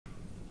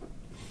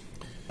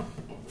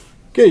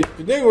Okay,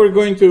 today we're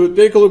going to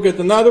take a look at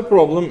another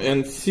problem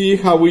and see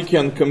how we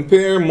can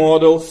compare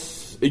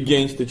models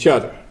against each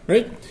other,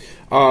 right?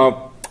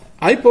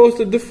 I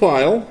posted the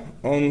file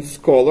on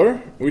Scholar,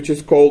 which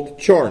is called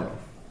churn.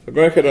 So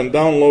go ahead and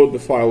download the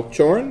file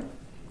churn,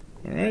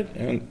 all right?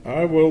 And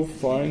I will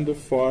find the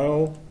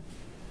file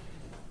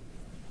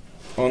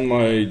on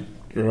my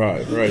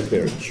drive right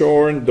there,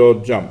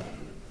 churn.jump.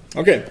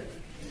 Okay,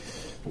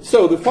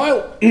 so the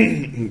file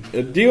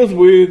deals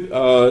with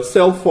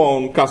cell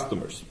phone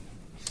customers.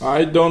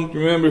 I don't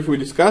remember if we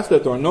discussed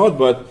that or not,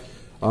 but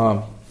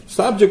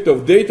subject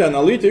of data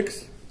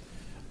analytics,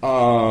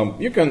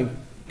 you can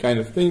kind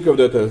of think of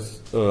that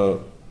as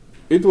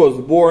it was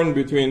born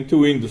between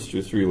two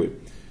industries, really,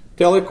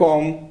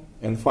 telecom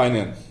and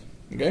finance.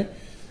 Okay,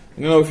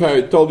 you know, if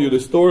I told you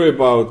the story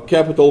about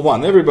Capital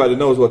One, everybody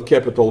knows what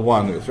Capital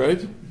One is,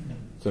 right?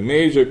 It's a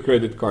major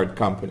credit card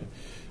company.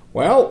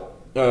 Well,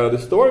 the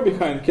story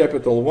behind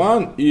Capital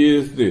One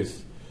is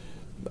this.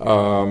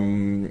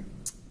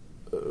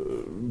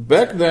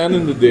 Back then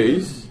in the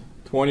days,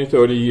 20,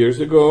 30 years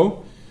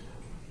ago,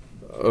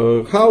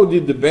 how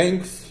did the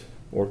banks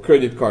or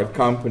credit card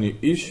company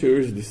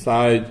issuers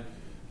decide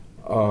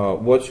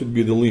what should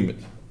be the limit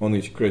on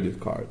each credit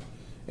card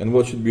and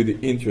what should be the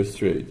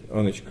interest rate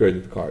on each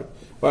credit card?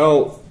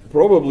 Well,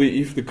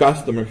 probably if the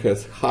customer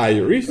has high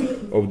risk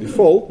of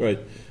default, right,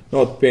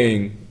 not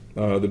paying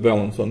the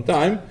balance on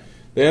time,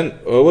 then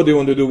what do you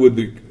want to do with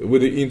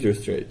the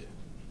interest rate?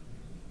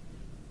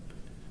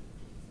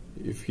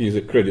 If he's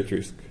a credit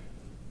risk,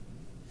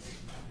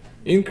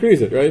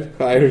 increase it, right?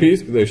 High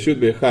risk, there should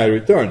be a high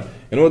return.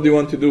 And what do you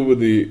want to do with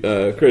the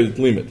credit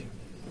limit?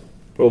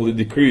 Probably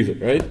decrease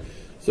it, right?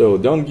 So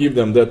don't give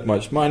them that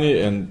much money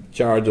and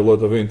charge a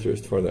lot of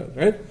interest for that,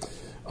 right?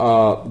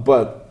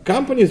 But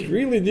companies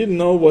really didn't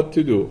know what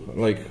to do,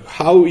 like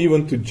how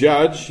even to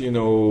judge, you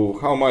know,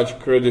 how much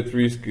credit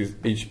risk is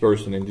each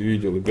person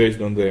individually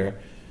based on their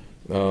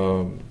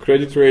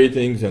credit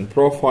ratings and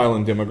profile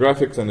and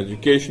demographics and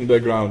education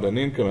background and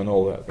income and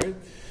all that, right?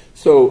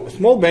 So a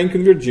small bank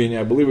in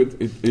Virginia, I believe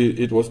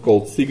it was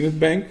called Signet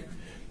Bank,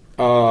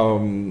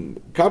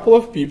 couple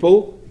of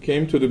people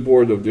came to the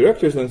board of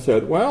directors and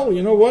said, well,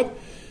 you know what,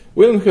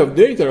 we don't have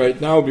data right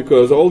now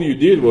because all you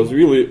did was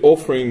really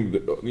offer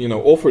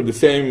the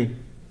same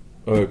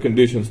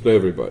conditions to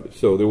everybody.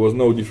 So there was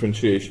no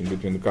differentiation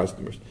between the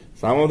customers.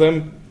 Some of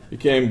them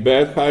became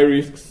bad high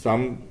risks,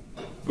 some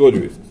good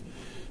risks.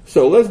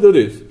 So let's do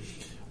this.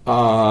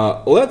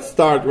 Let's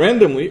start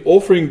randomly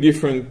offering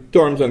different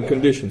terms and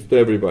conditions to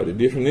everybody.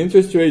 Different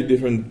interest rate,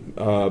 different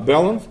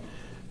balance.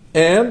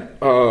 And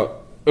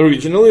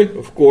originally,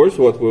 of course,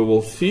 what we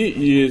will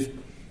see is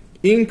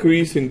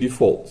increase in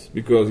defaults.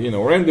 Because, you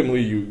know,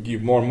 randomly you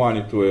give more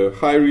money to a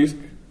high-risk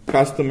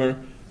customer,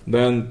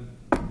 then,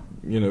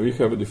 you know, you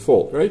have a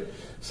default, right?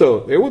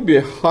 So there would be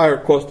a higher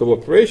cost of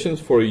operations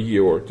for a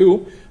year or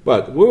two,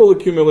 but we will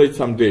accumulate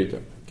some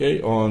data,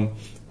 okay, on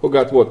who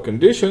got what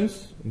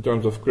conditions in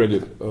terms of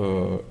credit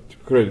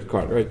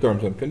card, right,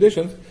 terms and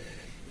conditions,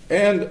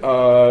 and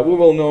we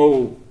will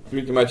know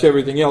pretty much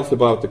everything else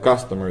about the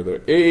customer, their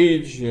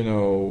age, you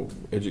know,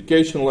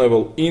 education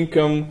level,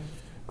 income,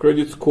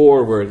 credit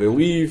score, where they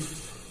live,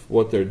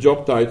 what their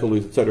job title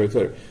is, etc.,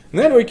 etc. And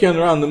then we can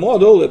run the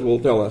model that will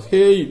tell us,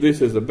 hey, this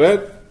is a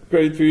bad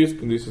credit risk,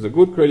 and this is a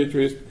good credit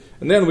risk,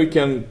 and then we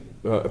can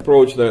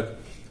approach that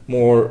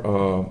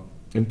more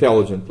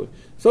intelligently.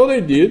 So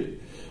they did.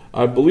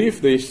 I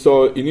believe they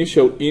saw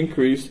initial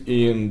increase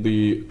in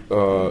the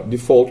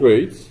default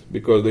rates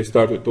because they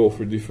started to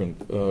offer different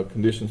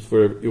conditions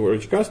for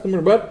each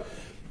customer. But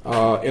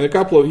in a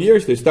couple of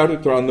years, they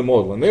started to run the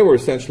model, and they were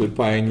essentially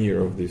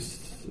pioneer of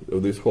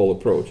this whole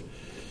approach.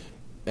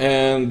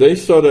 And they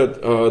saw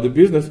that the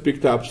business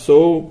picked up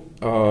so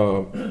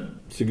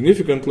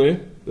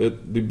significantly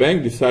that the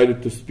bank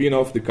decided to spin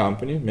off the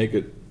company, make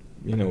it,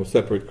 you know, a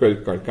separate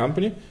credit card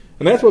company,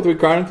 and that's what we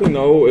currently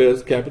know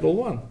as Capital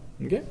One.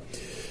 Okay.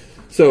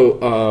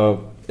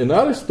 So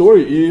another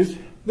story is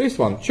this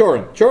one,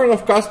 churn. Churn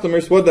of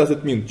customers, what does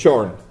it mean,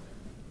 churn?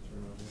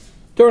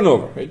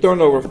 Turnover, right?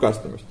 Turnover of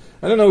customers.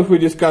 I don't know if we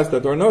discussed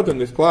that or not in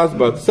this class,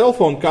 but cell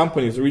phone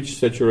companies reach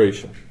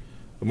saturation.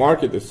 The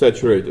market is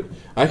saturated.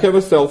 I have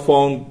a cell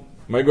phone,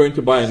 am I going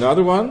to buy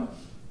another one?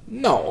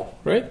 No,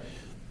 right?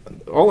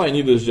 All I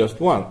need is just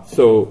one.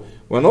 So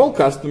when all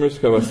customers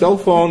have a cell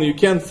phone, you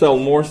can't sell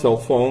more cell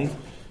phones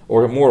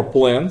or more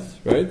plans,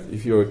 right?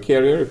 If you're a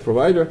carrier, a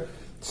provider.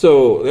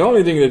 So the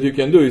only thing that you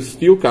can do is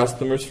steal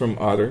customers from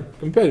other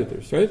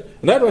competitors, right?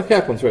 And that's what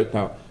happens right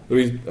now. There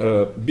is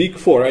Big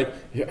Four, right?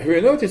 Have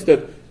you noticed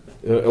that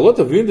a lot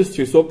of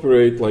industries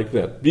operate like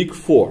that? Big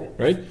Four,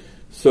 right?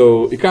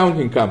 So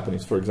accounting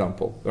companies, for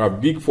example, there are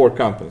Big Four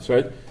companies,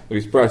 right? There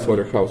is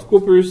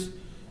PricewaterhouseCoopers,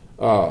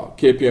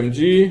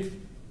 KPMG,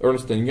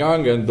 Ernst &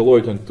 Young, and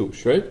Deloitte &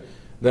 Touche, right?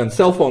 Then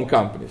cell phone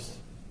companies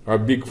are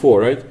Big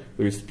Four, right?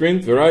 There is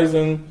Sprint,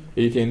 Verizon,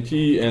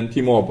 AT&T, and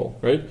T-Mobile,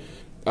 right?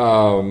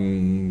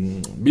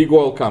 Big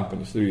oil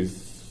companies. There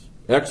is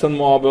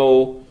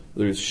ExxonMobil,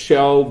 there is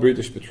Shell,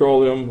 British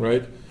Petroleum,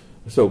 right?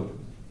 So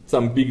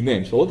some big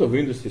names. A lot of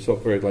industries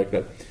operate like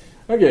that.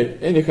 Okay,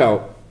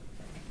 anyhow,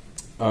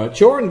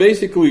 churn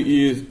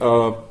basically is,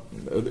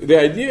 the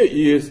idea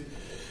is,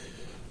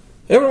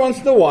 every once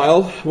in a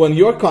while, when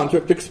your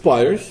contract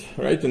expires,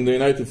 right, in the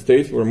United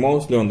States, we're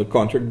mostly on the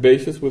contract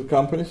basis with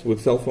companies,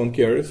 with cell phone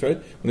carriers, right?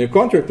 When your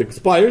contract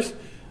expires,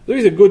 there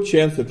is a good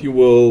chance that you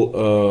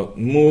will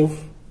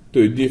move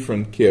to a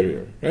different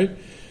carrier, right?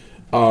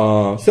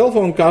 Cell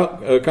phone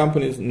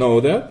companies know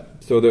that,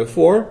 so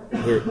therefore,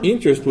 their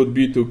interest would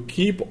be to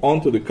keep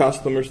onto the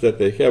customers that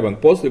they have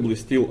and possibly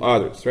steal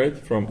others, right,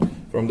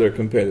 from their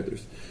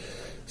competitors.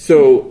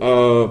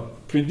 So,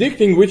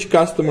 predicting which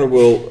customer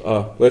will,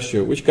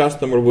 which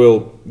customer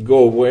will go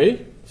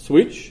away,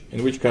 switch,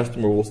 and which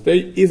customer will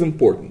stay is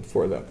important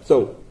for them.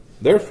 So,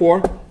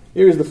 therefore,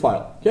 here is the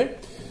file. Okay,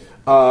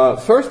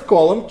 first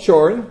column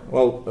churn.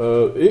 Well,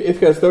 it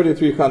has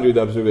 3,300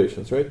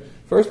 observations, right?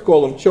 First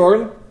column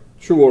churn,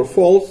 true or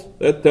false.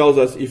 That tells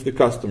us if the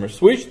customer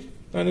switched,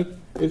 and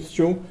it's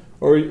true,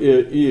 or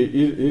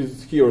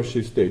is he or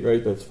she stayed,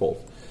 right? That's false.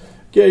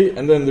 Okay,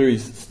 and then there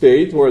is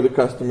state where the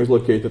customer is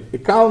located.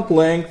 Account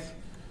length.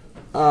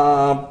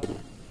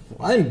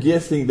 I'm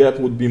guessing that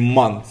would be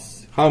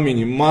months. How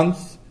many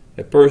months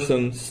a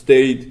person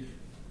stayed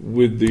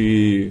with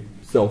the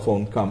cell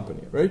phone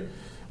company, right?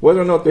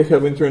 Whether or not they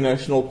have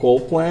international call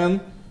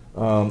plan.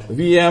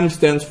 VM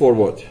stands for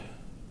what?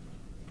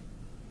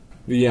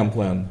 VM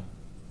plan.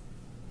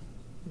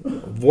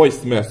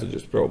 Voice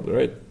messages, probably,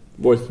 right?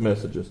 Voice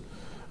messages.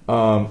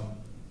 Then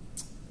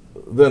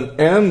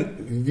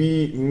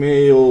NV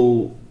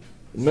mail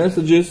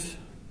messages.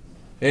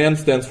 N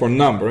stands for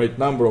number, right?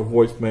 Number of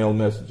voicemail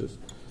messages,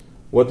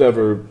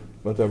 whatever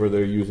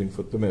they're using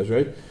to measure,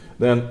 right?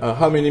 Then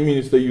how many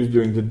minutes they use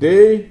during the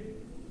day,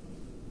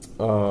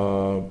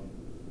 how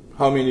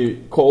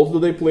many calls do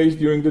they place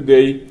during the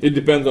day. It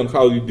depends on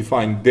how you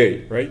define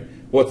day, right?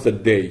 What's a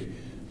day?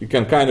 You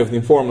can kind of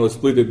informally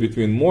split it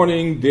between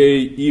morning, day,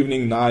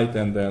 evening, night,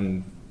 and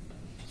then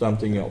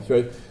something else,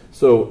 right?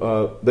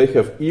 So they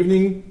have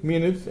evening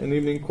minutes and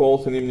evening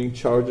calls and evening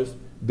charges,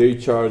 day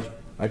charge.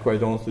 I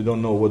quite honestly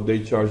don't know what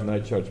day charge,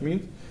 night charge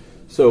means.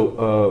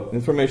 So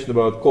information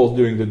about calls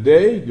during the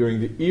day, during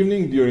the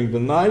evening, during the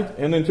night,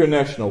 and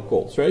international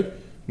calls, right?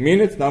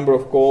 Minutes, number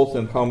of calls,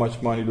 and how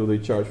much money do they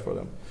charge for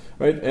them,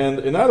 right? And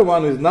another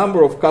one is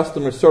number of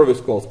customer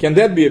service calls. Can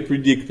that be a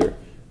predictor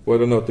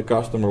whether or not the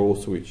customer will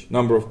switch?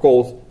 Number of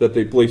calls that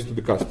they place to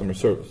the customer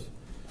service.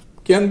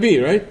 Can be,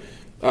 right?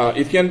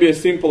 It can be as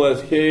simple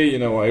as, hey, you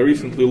know, I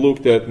recently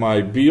looked at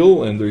my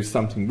bill and there is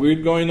something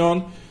weird going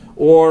on.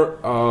 Or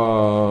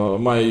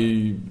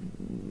my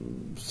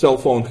cell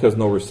phone has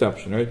no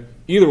reception, right?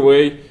 Either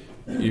way,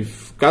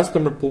 if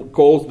customer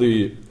calls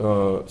the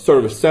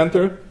service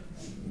center,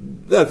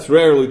 that's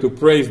rarely to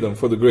praise them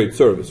for the great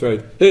service,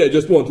 right? Hey, I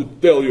just want to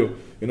tell you,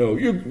 you know,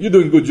 you're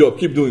doing a good job,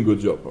 keep doing a good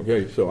job,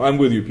 okay? So I'm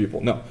with you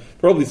people. No,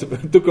 probably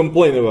to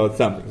complain about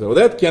something. So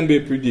that can be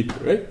a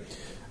predictor, right?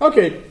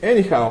 Okay,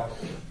 anyhow,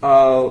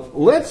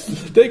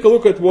 let's take a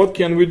look at what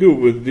can we do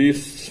with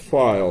this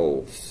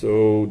file.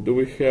 So do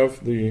we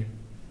have the,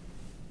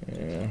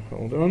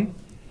 hold on,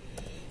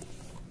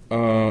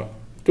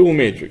 tool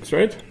matrix,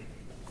 right?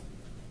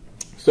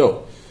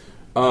 So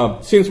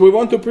since we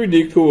want to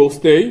predict who will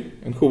stay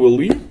and who will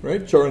leave,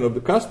 right, churn of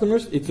the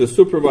customers, it's a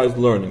supervised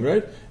learning,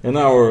 right? And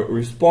our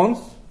response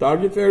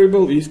target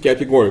variable is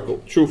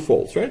categorical, true,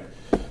 false, right?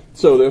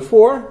 So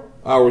therefore,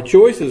 our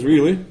choices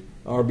really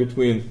are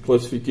between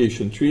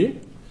classification tree,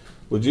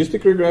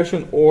 logistic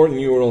regression, or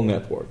neural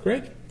network,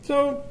 right?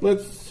 So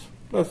let's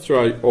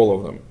try all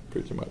of them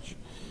pretty much.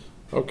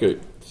 Okay,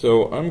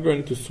 so I'm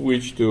going to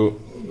switch to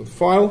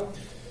file.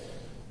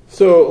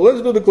 So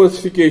let's do the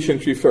classification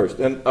tree first.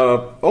 And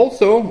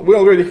also, we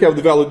already have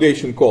the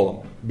validation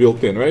column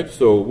built in, right?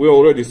 So we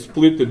already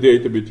split the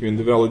data between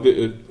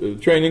the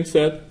training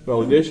set,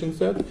 validation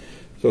set.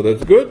 So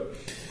that's good.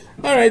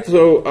 All right,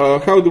 so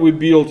how do we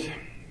build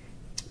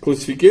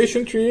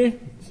classification tree?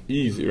 It's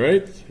easy,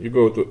 right? You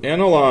go to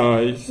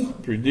Analyze,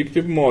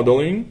 Predictive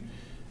Modeling,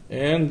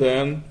 and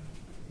then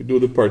you do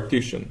the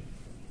partition,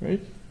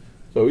 right?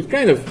 So it's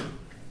kind of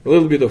a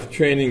little bit of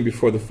training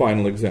before the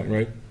final exam,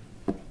 right?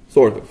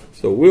 Sort of.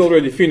 So we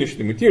already finished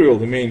the material,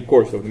 the main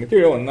course of the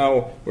material, and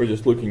now we're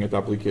just looking at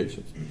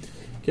applications.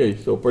 Okay,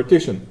 so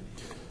partition.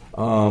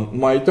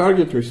 My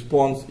target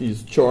response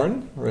is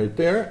churn right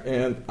there,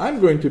 and I'm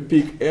going to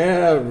pick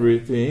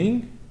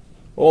everything,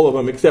 all of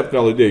them except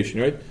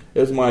validation, right,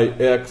 as my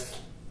X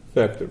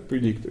factor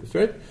predictors,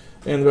 right?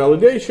 And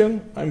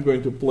validation, I'm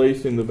going to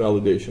place in the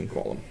validation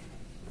column,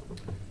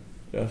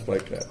 just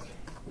like that.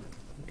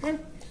 Okay,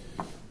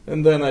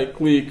 and then I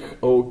click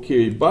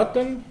OK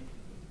button.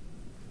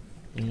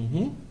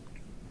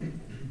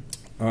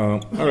 All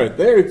right,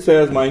 there it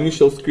says my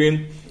initial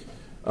screen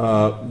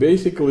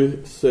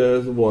basically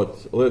says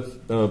what? Let's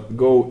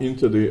go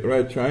into the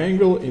right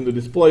triangle in the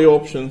display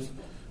options.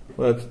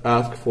 Let's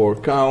ask for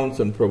counts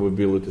and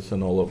probabilities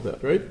and all of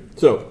that, right?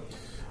 So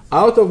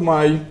out of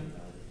my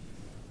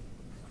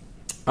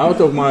out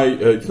of my,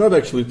 it's not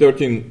actually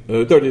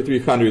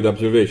 3,300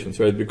 observations,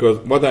 right? Because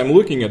what I'm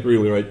looking at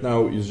really right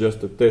now is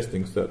just a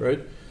testing set, right?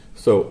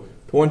 So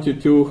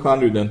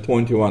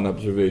 2,221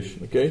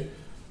 observation, okay?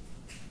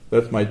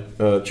 That's my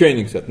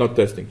training set, not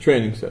testing,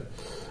 training set.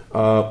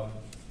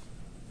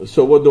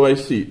 So what do I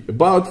see?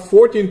 About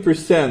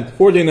 14%,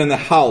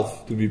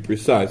 14.5% to be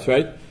precise,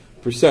 right?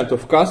 Percent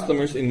of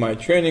customers in my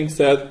training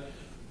set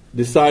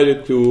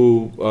decided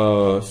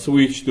to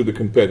switch to the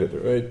competitor,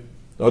 right?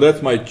 Now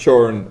that's my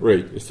churn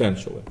rate,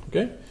 essentially,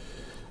 okay?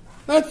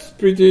 That's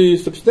pretty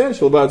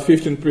substantial, about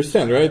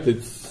 15%, right?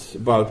 It's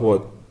about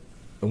what?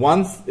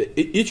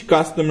 Each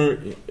customer,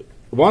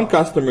 one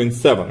customer in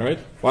 7, right?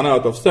 1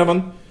 out of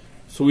 7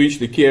 switch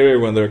the carrier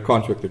when their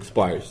contract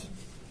expires.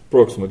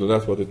 Approximately,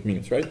 that's what it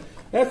means, right?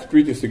 That's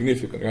pretty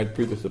significant, right?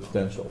 Pretty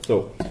substantial.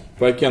 So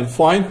if I can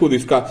find who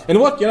this and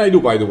what can I do,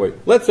 by the way?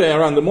 Let's say I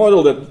run the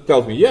model that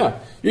tells me, yeah,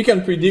 you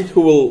can predict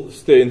who will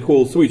stay and who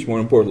will switch, more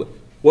importantly.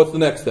 What's the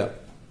next step?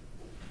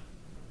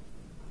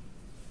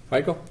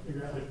 Michael?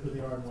 Figure out who they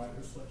are and why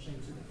they're switching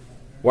to the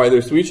competitor. Why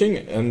they're switching,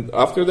 and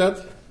after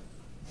that?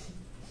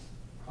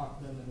 Hawk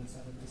them and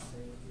incentive to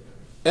stay with the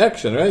others.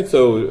 Action, right?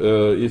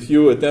 So if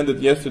you attended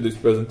yesterday's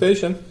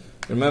presentation,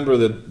 remember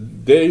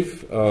that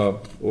Dave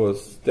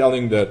was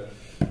telling that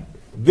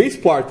this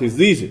part is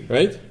easy,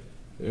 right?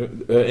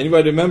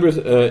 Anybody remembers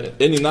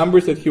any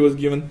numbers that he was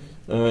given?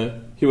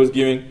 He was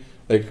giving,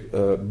 like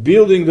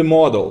building the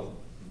model,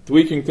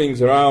 tweaking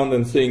things around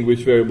and seeing which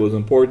variable is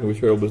important, which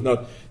variable is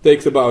not,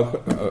 takes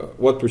about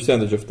what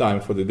percentage of time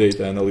for the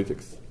data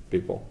analytics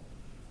people?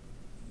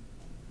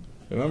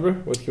 Remember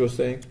what he was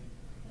saying?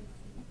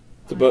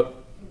 It's about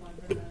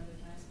 1% of the time.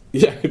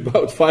 Yeah,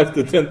 about 5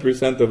 to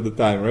 10% of the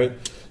time, right?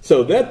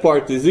 So that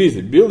part is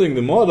easy. Building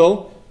the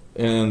model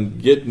and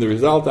getting the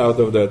result out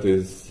of that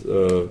is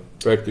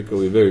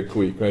practically very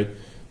quick, right?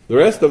 The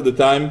rest of the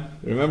time,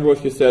 remember what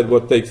he said,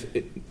 what takes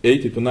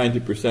 80 to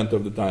 90%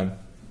 of the time?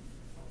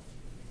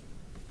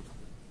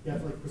 You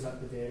have to like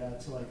present the data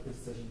to like the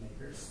decision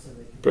makers. So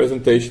they can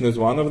Presentation is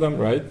one of them,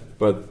 right?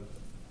 But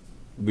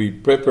the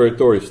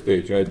preparatory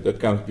stage, right, that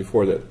comes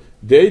before that.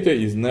 Data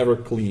is never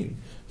clean.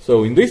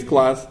 So in this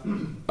class,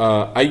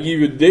 I give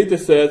you data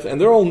sets, and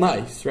they're all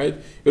nice, right?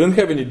 You don't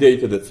have any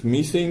data that's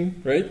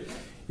missing, right?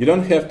 You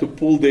don't have to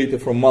pull data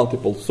from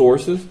multiple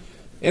sources.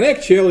 In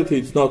actuality,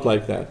 it's not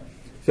like that.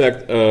 In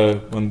fact,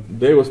 when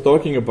Dave was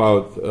talking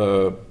about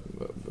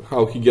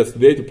how he gets the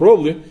data,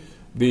 probably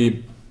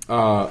the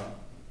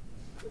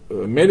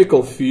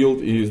medical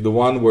field is the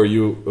one where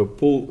you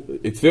pull,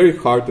 it's very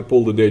hard to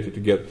pull the data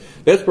together.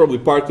 That's probably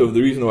part of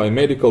the reason why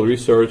medical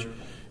research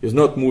is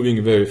not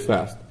moving very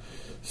fast.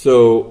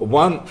 So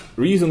one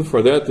reason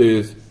for that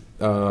is,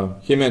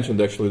 he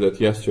mentioned actually that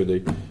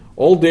yesterday,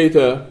 all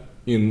data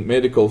in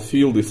medical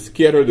field is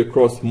scattered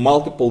across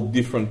multiple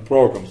different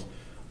programs.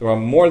 There are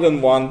more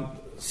than one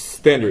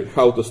standard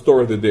how to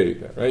store the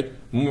data, right?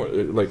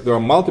 Like there are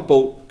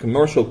multiple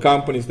commercial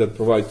companies that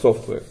provide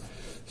software.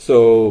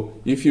 So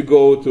if you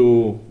go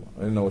to,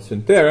 I don't know,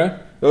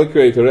 Centera, they'll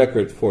create a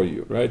record for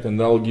you, right? And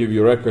they'll give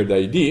you record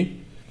ID.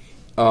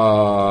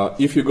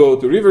 If you go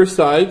to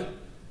Riverside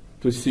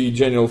to see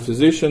general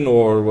physician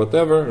or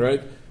whatever,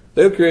 right?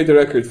 They'll create a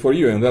record for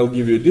you and they'll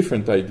give you a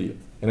different ID.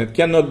 And it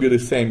cannot be the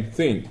same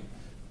thing.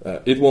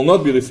 It will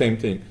not be the same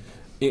thing.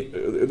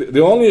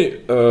 The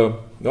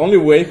only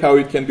way how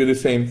it can be the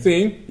same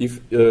thing is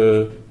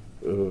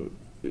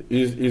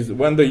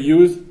when they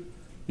use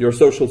your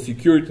social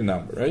security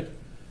number, right?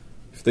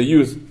 If they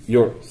use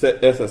your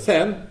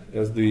SSN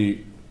as the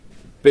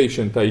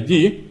patient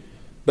ID,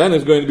 then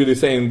it's going to be the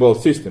same in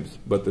both systems.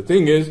 But the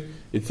thing is,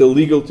 it's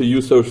illegal to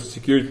use social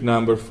security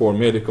number for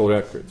medical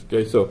records.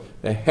 Okay, so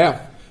they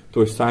have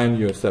to assign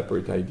you a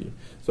separate ID.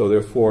 So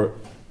therefore,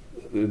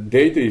 the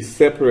data is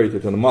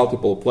separated on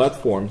multiple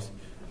platforms,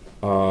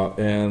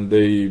 and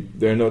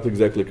they're not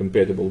exactly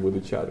compatible with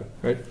each other,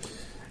 right?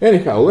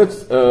 Anyhow,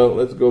 let's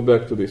go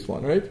back to this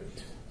one, right?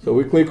 So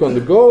we click on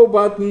the go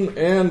button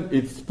and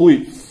it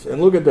splits.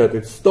 And look at that,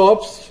 it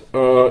stops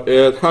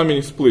at how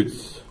many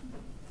splits?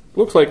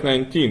 Looks like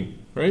 19,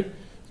 right?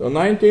 So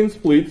 19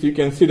 splits, you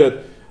can see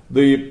that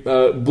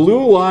the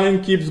blue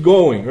line keeps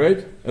going,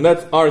 right? And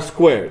that's R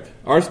squared.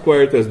 R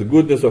squared as the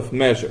goodness of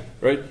measure,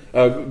 right?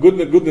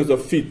 Goodness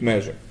of fit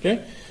measure,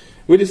 okay?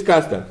 We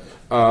discussed that.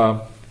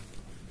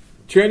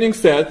 Training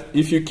set,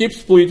 if you keep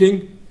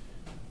splitting,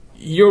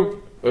 you're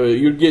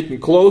getting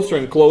closer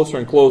and closer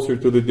and closer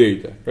to the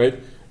data, right?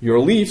 Your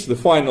leaves, the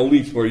final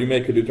leaves where you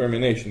make a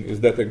determination,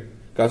 is that a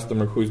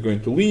customer who is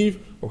going to leave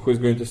or who is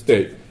going to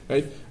stay,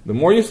 right? The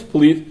more you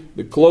split,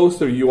 the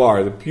closer you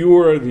are, the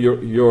purer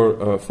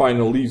your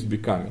final leaves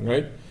becoming,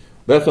 right?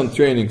 That's on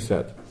training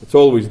set. It's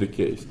always the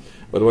case.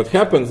 But what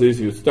happens is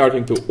you're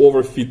starting to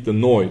overfit the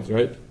noise,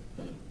 right?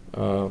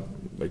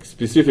 Like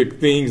specific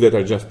things that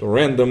are just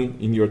random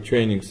in your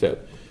training set.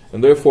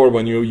 And therefore,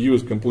 when you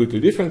use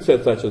completely different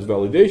sets, such as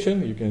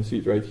validation, you can see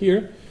it right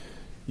here,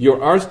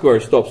 your R-square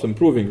stops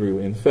improving,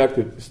 really. In fact,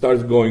 it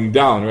starts going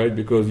down, right?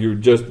 Because you're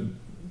just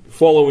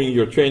following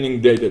your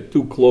training data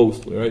too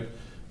closely, right?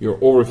 you're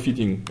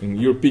overfitting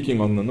and you're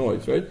picking on the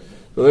noise, right?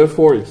 So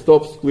therefore, it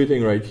stops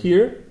splitting right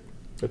here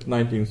at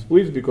 19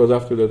 splits, because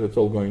after that it's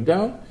all going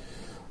down.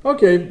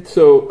 Okay,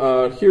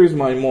 so here is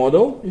my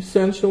model,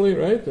 essentially,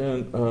 right?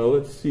 And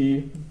let's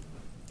see,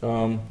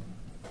 column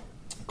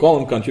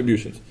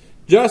contributions.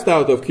 Just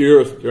out of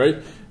curiosity, right?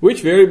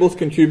 Which variables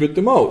contribute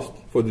the most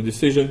for the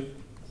decision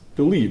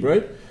to leave,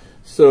 right?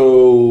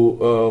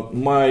 So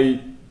my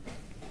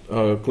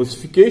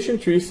classification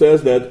tree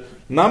says that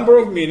number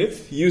of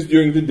minutes used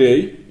during the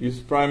day is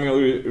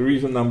primarily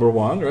reason number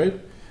one, right?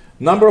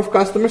 Number of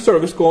customer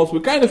service calls, we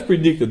kind of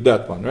predicted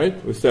that one,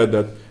 right? We said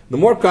that the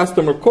more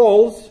customer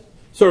calls,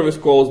 service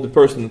calls the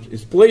person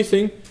is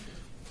placing,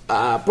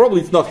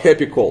 probably it's not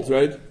happy calls,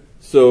 right?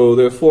 So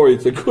therefore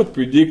it's a good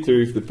predictor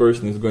if the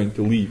person is going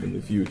to leave in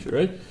the future,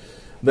 right?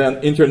 Then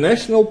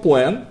international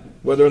plan,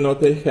 whether or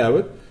not they have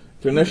it,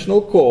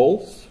 international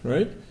calls,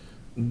 right?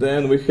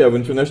 Then we have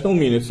international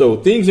minutes, so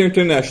things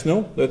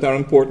international that are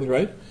important,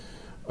 right?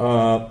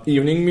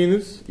 Evening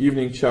minutes,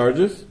 evening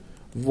charges,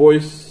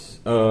 voice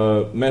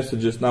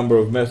messages, number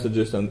of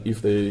messages, and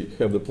if they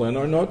have the plan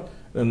or not.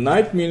 And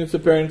night minutes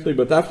apparently,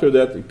 but after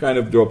that it kind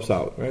of drops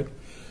out, right?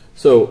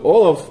 So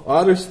all of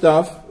other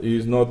stuff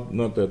is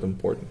not that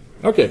important.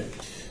 Okay,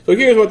 so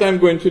here's what I'm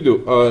going to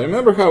do.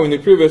 Remember how in the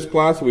previous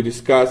class we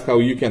discussed how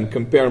you can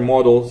compare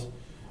models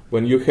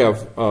when you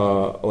have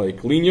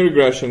like linear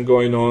regression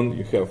going on,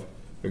 you have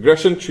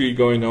regression tree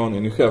going on,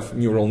 and you have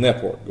neural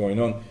network going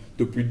on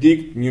to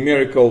predict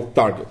numerical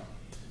target.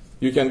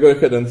 You can go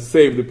ahead and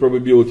save the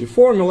probability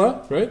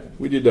formula, right?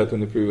 We did that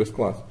in the previous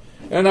class.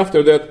 And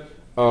after that,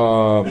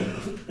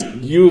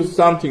 use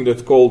something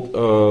that's called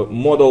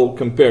model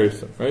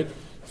comparison, right?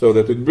 So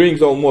that it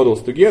brings all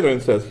models together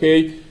and says,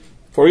 hey,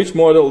 for each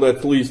model,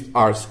 let's list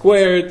R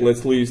squared,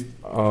 let's list,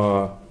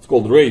 it's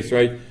called race,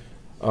 right?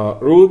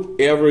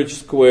 Root, average,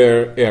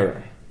 square,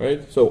 error,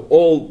 right? So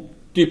all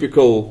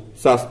typical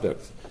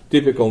suspects,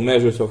 typical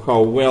measures of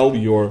how well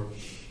your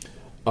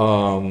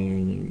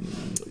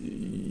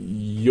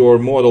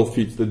model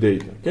fits the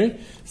data, okay?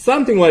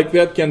 Something like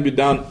that can be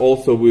done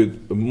also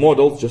with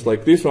models, just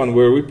like this one,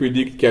 where we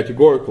predict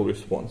categorical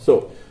response.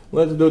 So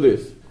let's do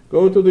this.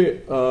 Go to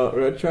the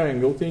red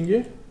triangle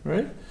thingy,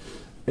 right?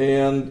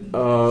 And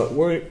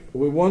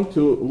we want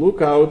to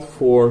look out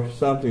for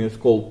something that's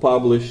called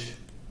publish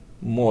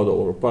model,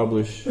 or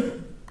publish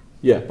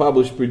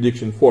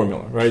prediction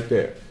formula, right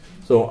there.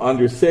 So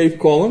under Save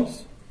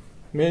Columns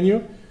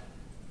menu,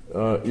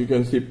 you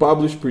can see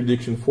Publish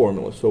Prediction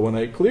Formula. So when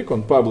I click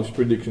on Publish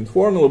Prediction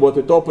Formula, what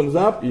it opens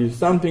up is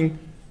something,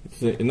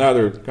 it's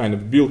another kind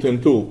of built-in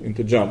tool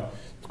into JUMP.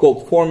 It's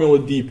called Formula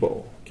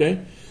Depot,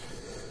 okay?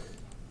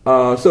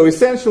 So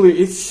essentially,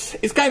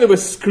 it's kind of a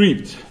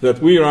script that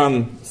we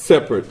run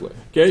separately,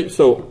 okay?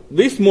 So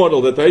this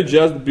model that I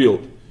just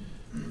built,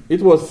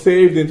 it was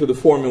saved into the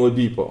Formula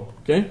Depot,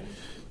 okay?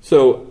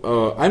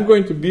 So I'm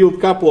going to build a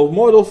couple of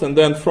models, and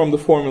then from the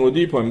Formula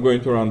Depot, I'm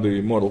going to run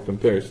the model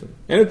comparison.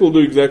 And it will do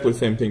exactly the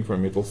same thing for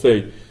me. It will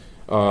say,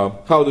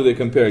 how do they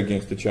compare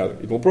against each other?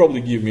 It will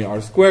probably give me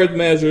R squared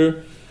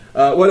measure.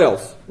 What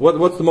else?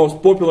 What's the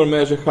most popular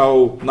measure,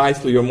 how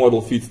nicely your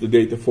model fits the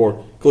data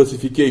for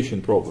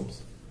classification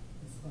problems?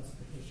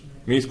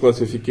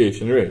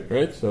 Misclassification rate,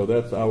 right? So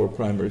that's our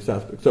primary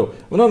suspect. So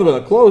I'm not going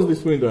to close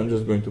this window, I'm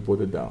just going to put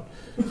it down.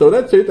 So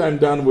that's it, I'm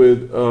done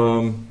with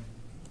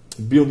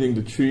building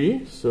the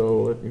tree.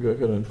 So let me go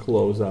ahead and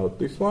close out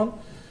this one.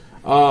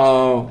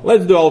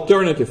 Let's do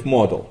alternative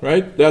model,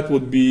 right? That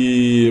would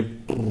be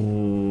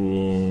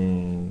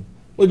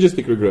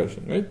logistic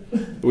regression, right?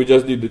 We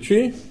just did the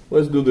tree,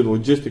 let's do the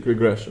logistic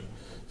regression.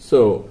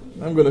 So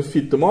I'm going to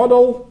fit the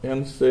model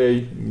and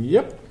say,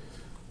 yep,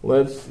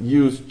 let's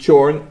use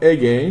churn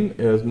again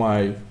as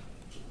my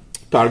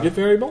target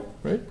variable,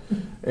 right?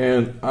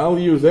 And I'll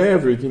use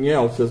everything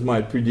else as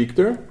my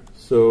predictor.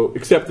 So,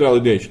 except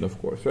validation, of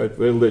course, right?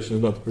 Validation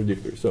is not a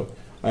predictor. So,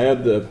 I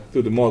add that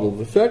to the model's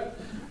effect,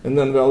 and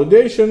then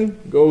validation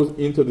goes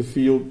into the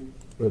field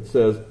that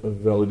says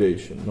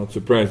validation, not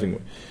surprisingly.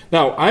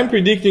 Now, I'm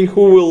predicting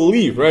who will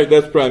leave, right?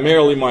 That's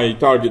primarily my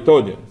target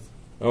audience.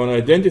 I want to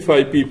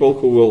identify people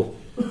who will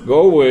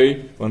go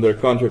away when their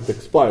contract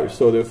expires.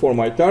 So, therefore,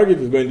 my target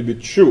is going to be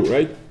true,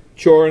 right?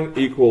 Churn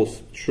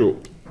equals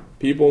true.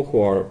 People who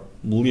are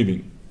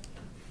leaving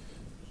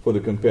for the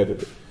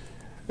competitor.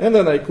 And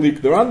then I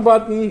click the run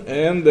button,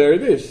 and there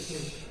it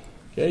is.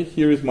 Okay,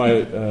 here is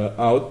my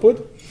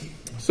output.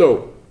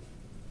 So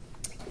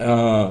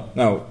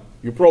now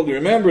you probably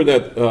remember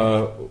that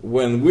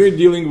when we're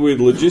dealing with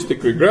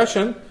logistic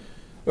regression,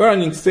 we're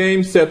running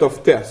same set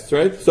of tests,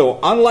 right? So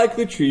unlike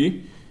the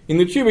tree, in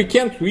the tree we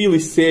can't really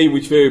say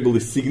which variable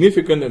is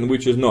significant and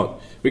which is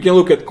not. We can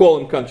look at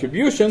column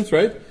contributions,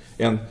 right?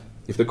 And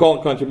if the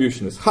column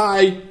contribution is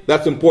high,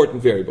 that's an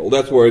important variable.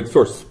 That's where it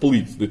first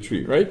splits the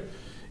tree, right?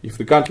 If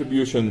the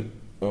contribution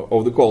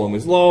of the column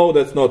is low,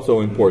 that's not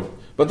so important.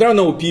 But there are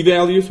no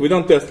p-values. We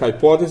don't test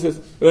hypotheses.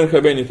 We don't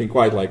have anything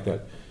quite like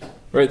that,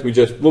 right? We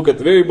just look at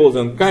the variables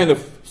and kind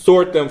of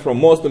sort them from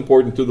most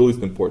important to the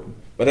least important.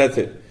 But that's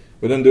it.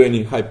 We don't do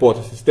any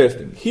hypothesis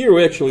testing. Here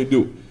we actually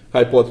do.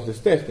 hypothesis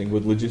testing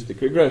with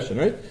logistic regression,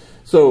 right?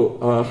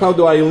 So how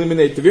do I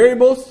eliminate the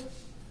variables?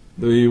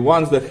 The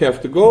ones that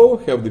have to go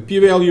have the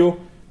p-value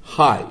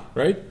high,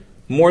 right?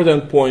 More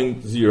than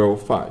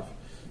 0.05.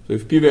 So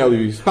if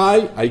p-value is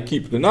high, I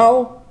keep the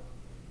null,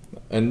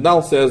 and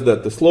null says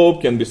that the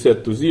slope can be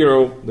set to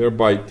 0,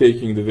 thereby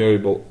taking the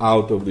variable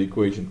out of the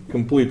equation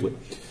completely.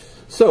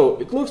 So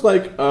it looks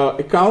like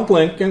account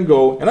length can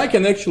go, and I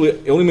can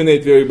actually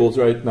eliminate variables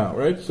right now,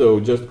 right? So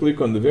just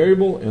click on the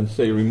variable and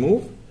say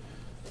remove.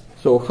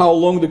 So how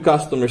long the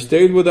customer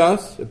stayed with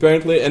us,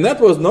 apparently, and that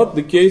was not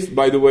the case,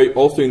 by the way,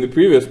 also in the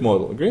previous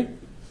model, agree?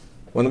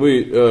 When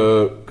we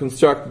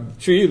construct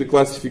the tree, the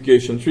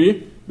classification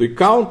tree, the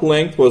count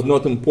length was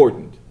not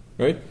important,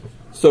 right?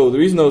 So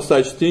there is no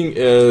such thing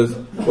as,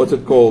 what's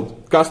it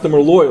called, customer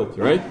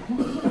loyalty, right?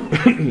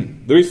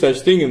 There is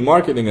such thing in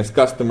marketing as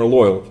customer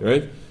loyalty,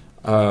 right?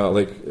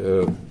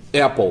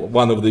 Apple,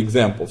 one of the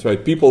examples,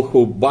 right? People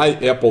who buy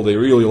Apple, they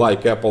really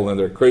like Apple and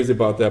they're crazy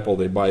about Apple,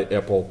 they buy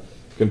Apple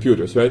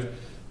computers, right?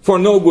 For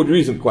no good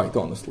reason, quite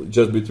honestly,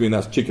 just between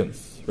us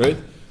chickens, right?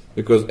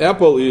 Because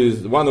Apple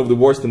is one of the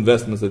worst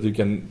investments that you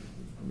can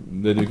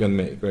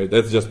make, right?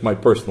 That's just my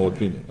personal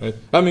opinion, right?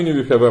 How many of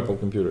you have Apple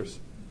computers?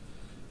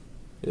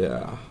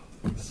 Yeah,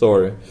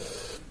 sorry.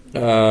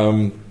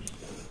 But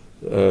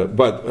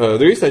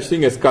there is such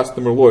thing as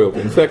customer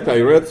loyalty. In fact,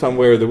 I read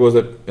somewhere, there was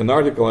an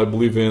article, I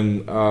believe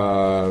in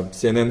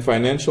CNN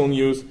Financial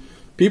News.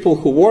 People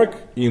who work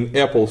in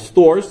Apple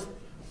stores,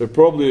 they're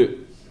probably,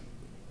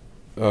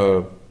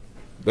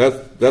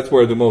 that's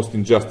where the most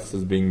injustice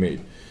is being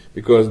made.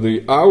 Because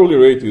the hourly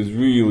rate is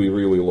really,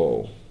 really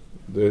low.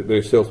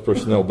 They're sales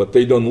personnel, but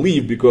they don't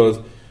leave because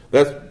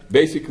that's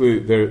basically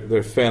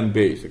their fan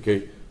base,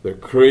 okay? They're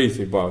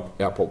crazy about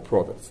Apple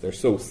products. They're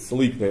so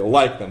sleek, they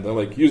like them, they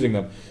like using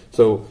them.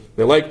 So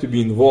they like to be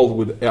involved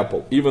with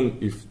Apple, even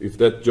if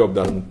that job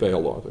doesn't pay a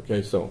lot,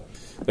 okay? So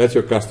that's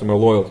your customer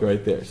loyalty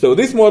right there. So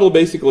this model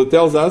basically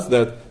tells us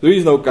that there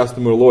is no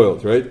customer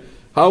loyalty, right?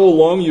 How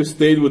long you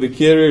stayed with the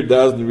carrier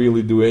doesn't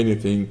really do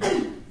anything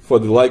for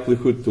the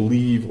likelihood to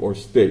leave or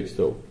stay.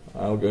 So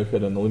I'll go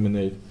ahead and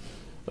eliminate.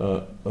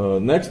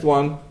 Next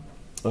one,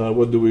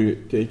 what are we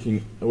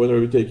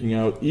taking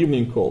out?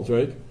 Evening calls,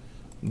 right?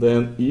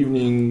 Then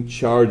evening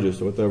charges,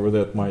 whatever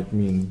that might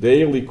mean.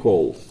 Daily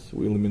calls,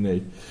 we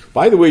eliminate.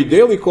 By the way,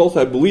 daily calls,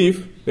 I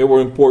believe they were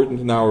important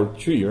in our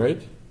tree,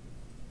 right?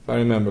 If I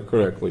remember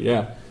correctly,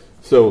 yeah.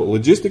 So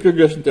logistic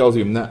regression tells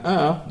you,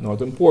 nah,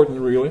 not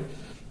important really.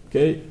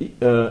 Okay,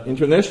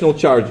 international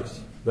charges.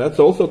 That's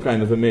also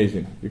kind of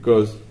amazing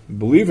because I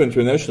believe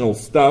international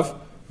stuff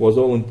was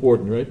all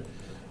important,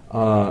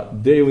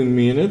 right? Daily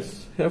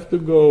minutes have to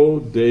go.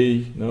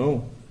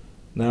 No.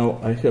 Now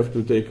I have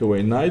to take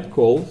away night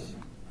calls.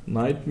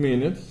 Night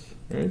minutes,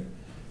 right?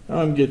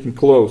 I'm getting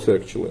close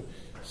actually.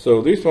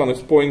 So this one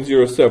is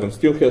 0.07,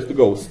 still has to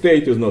go.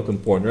 State is not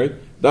important,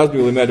 right? Doesn't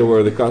really matter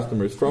where the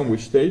customer is from,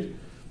 which state.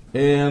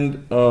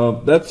 And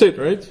that's it,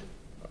 right?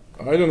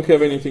 I don't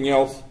have anything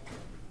else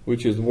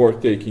which is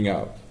worth taking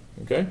out,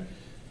 okay?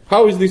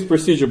 How is this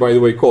procedure, by the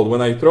way, called?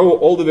 When I throw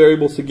all the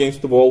variables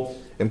against the wall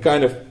and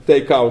kind of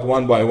take out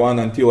one by one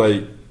until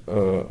I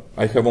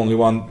have only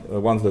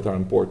ones that are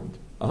important.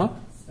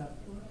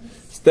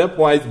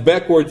 Stepwise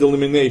backwards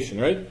elimination,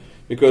 right?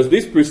 Because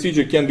this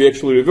procedure can be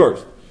actually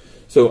reversed.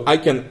 So I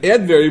can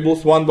add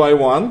variables one by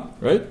one,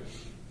 right?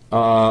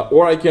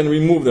 Or I can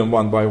remove them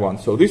one by one.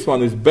 So this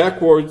one is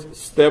backwards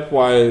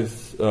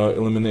stepwise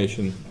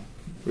elimination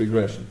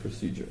regression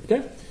procedure,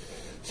 okay?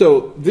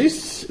 So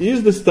this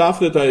is the stuff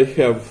that I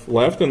have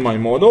left in my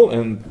model,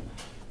 and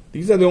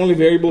these are the only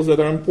variables that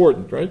are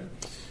important, right?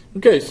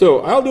 Okay,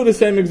 so I'll do the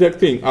same exact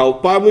thing. I'll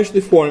publish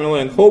the formula,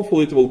 and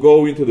hopefully it will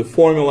go into the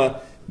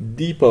formula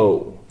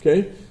depot,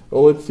 okay?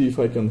 Well, let's see if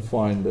I can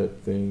find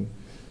that thing.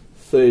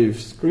 Save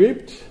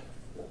script.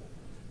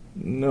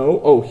 No,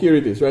 oh, here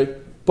it is, right?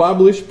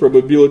 Publish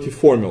probability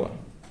formula.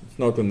 It's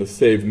not in the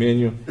save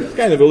menu. It's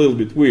kind of a little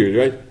bit weird,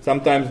 right?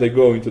 Sometimes they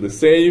go into the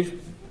save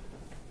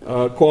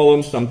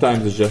column,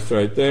 sometimes it's just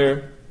right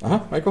there.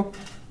 Michael?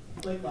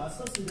 Like last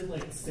class we did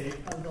like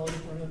save probability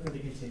formula for the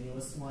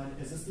continuous one.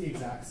 Is this the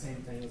exact same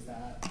thing as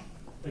that?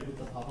 Like with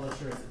the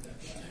publisher,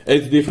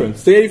 is it different?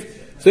 It's different.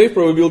 Save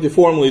probability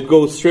formula, it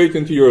goes straight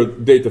into your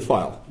data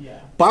file. Yeah.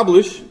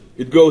 Publish,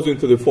 it goes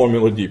into the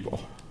formula depot.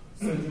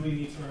 So do we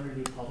need to remember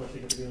to do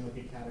publishing if we're doing like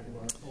a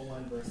categorical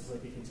one versus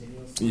like a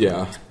continuous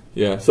one?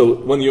 Yeah. So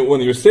when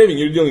you're saving,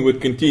 you're dealing with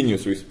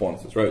continuous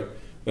responses, right?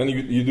 Then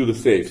you do the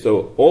save.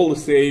 So all the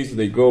saves,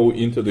 they go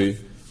into the,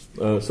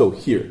 so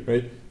here,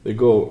 right? They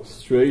go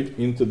straight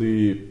into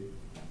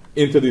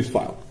this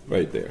file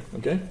right there,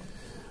 okay?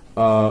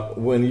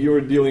 When you're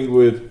dealing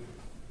with,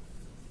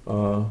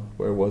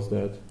 where was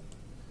that?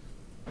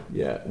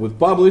 Yeah, with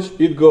publish,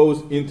 it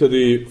goes into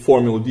the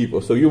formula depot.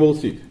 So you will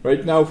see.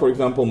 Right now, for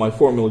example, my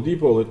formula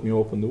depot, let me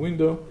open the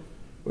window.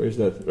 Where is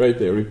that? Right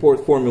there,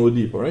 report formula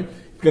depot, right?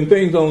 It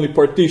contains only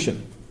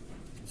partition.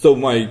 So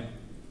my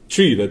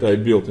tree that I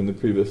built in the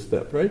previous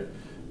step, right?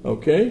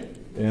 Okay,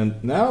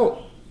 and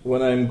now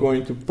when I'm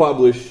going to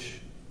publish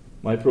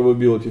my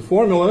probability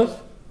formulas,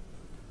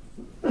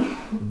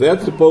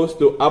 that's supposed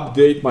to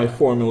update my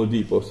formula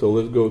depot. So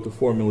let's go to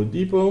formula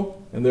depot,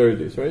 and there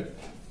it is, right?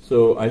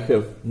 So I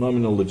have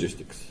nominal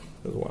logistics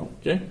as well,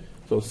 okay?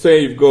 So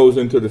save goes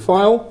into the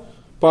file,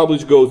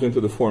 publish goes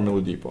into the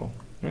formula depot,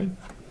 right?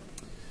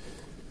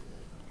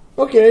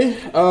 Okay,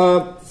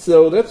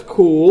 so that's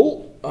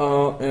cool.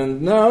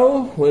 And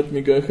now let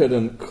me go ahead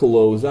and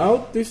close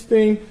out this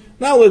thing.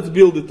 Now let's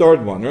build the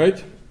third one,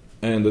 right?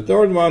 And the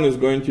third one is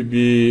going to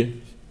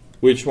be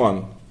which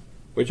one?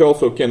 Which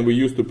also can we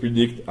use to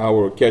predict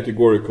our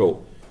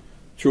categorical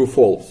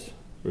true-false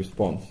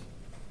response.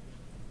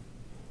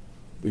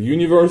 The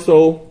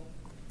universal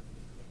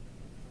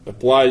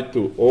applied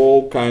to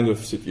all kinds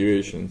of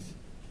situations.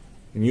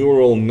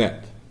 Neural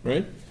net,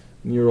 right?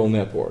 Neural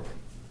network.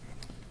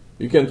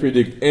 You can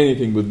predict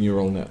anything with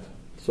neural net.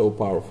 So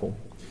powerful.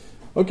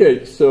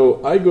 Okay,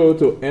 so I go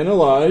to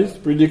Analyze,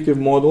 Predictive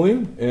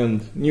Modeling,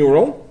 and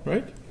Neural,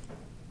 right?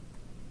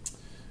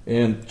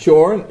 And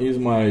churn is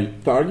my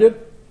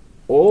target.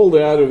 All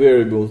the other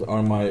variables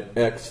are my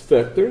X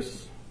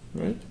factors,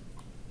 right?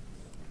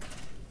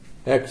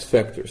 X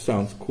factor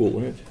sounds cool,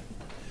 right?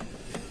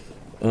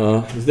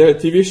 Is there a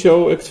TV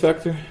show, X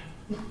Factor?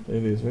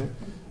 It is, right?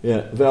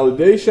 Yeah,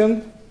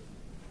 validation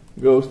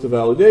goes to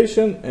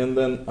validation, and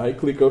then I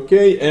click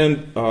OK,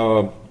 and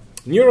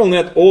neural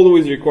net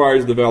always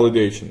requires the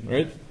validation,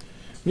 right?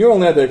 Neural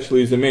net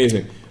actually is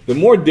amazing. The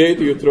more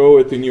data you throw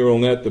at the neural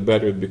net, the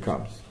better it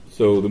becomes.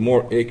 So the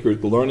more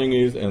accurate the learning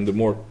is, and the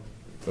more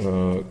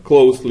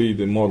closely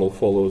the model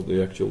follows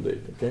the actual data,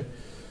 okay?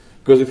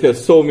 Because it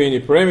has so many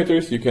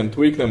parameters, you can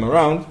tweak them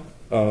around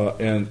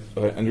and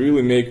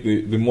really make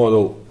the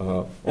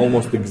model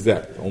almost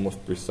exact,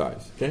 almost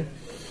precise, okay?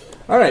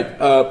 All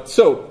right,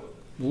 so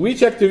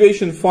which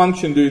activation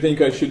function do you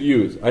think I should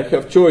use? I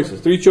have choices,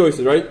 3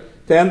 choices, right?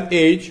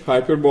 Tan-H,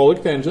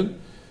 hyperbolic tangent,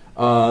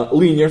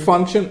 linear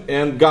function,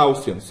 and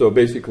Gaussian, so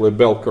basically a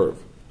bell curve.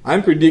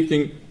 I'm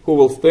predicting who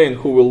will stay and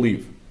who will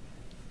leave.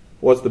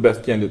 What's the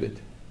best candidate?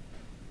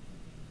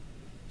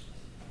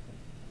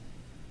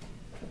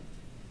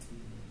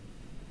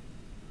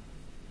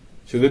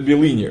 Should it be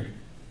linear?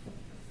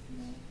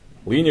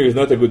 Linear is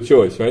not a good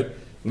choice, right?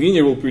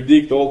 Linear will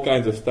predict all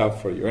kinds of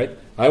stuff for you, right?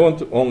 I want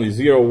to only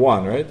 0,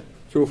 1, right?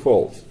 True,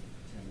 false.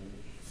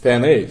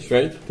 Tan-H,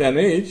 right?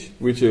 Tan-H,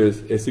 which is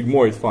a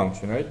sigmoid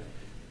function, right?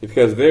 It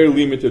has very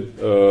limited,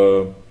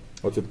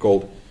 what's it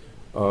called?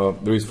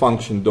 There is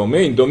function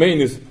domain. Domain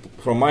is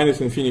from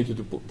minus infinity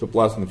to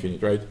plus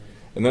infinity, right?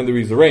 And then there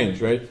is range,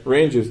 right?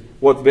 Range is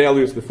what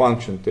values the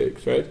function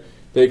takes, right?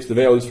 Takes the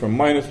values from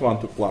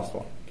 -1 to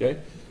 +1, okay?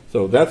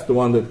 So that's the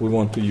one that we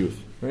want to use,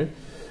 right?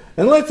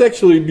 And let's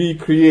actually be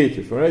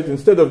creative, right?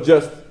 Instead of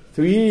just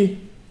 3,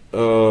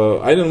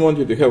 I don't want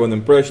you to have an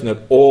impression that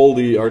all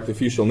the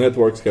artificial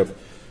networks have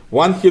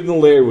one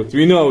hidden layer with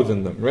 3 nodes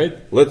in them, right?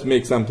 Let's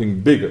make something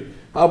bigger.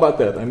 How about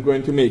that? I'm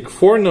going to make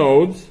 4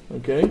 nodes,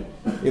 okay,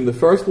 in the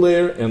first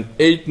layer and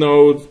 8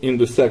 nodes in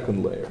the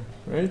second layer,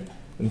 right?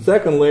 And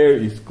second layer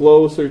is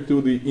closer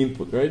to the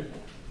input, right?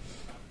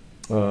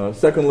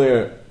 Second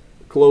layer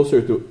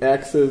closer to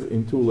axes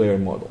in 2-layer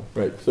model,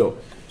 right? So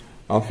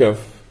I'll have,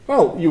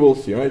 well, you will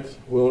see, right?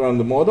 We'll run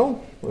the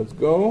model. Let's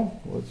go.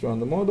 Let's run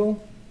the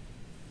model.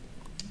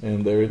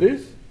 And there it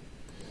is.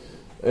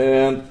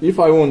 And if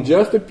I want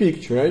just a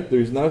picture, right,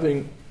 there is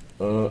nothing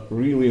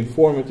really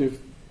informative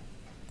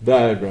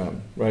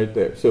diagram right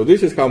there. So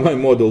this is how my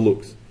model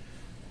looks.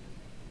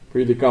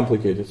 Pretty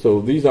complicated.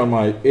 So these are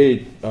my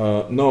 8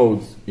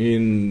 nodes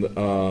in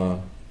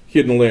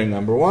hidden layer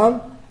number 1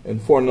 and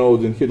 4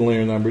 nodes in hidden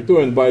layer number 2.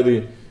 And by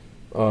the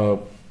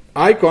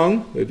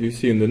icon that you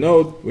see in the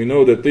node, we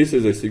know that this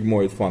is a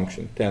sigmoid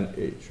function,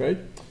 Tan-H, right?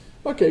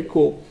 Okay,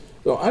 cool.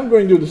 So I'm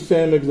going to do the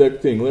same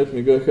exact thing. Let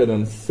me go ahead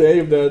and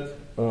save that.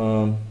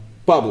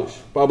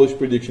 Publish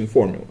prediction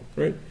formula,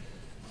 right?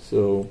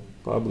 So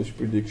publish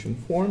prediction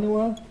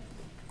formula.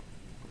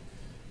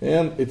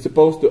 And it's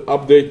supposed to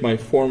update my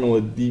formula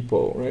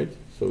depot, right?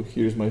 So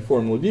here's my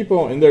formula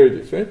depot, and there it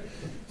is, right?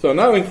 So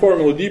now in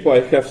formula depot, I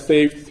have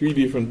saved 3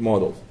 different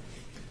models.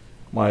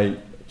 My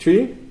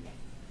tree,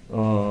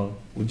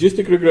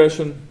 logistic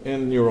regression,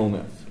 and neural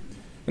nets.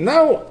 And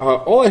now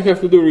all I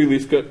have to do really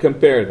is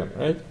compare them,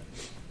 right?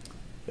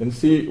 And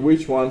see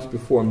which ones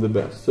perform the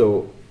best.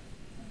 So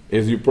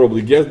as you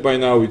probably guessed by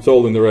now, it's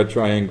all in the red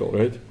triangle,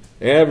 right?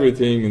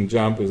 Everything in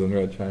JUMP is in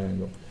red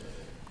triangle.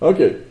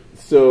 Okay,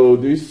 so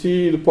do you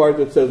see the part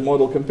that says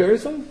model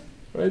comparison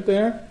right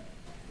there?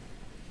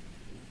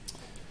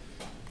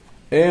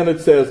 And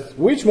it says,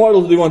 which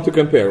models do you want to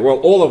compare? Well,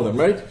 all of them,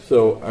 right?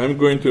 So I'm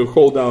going to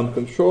hold down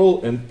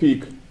Control and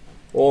pick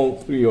all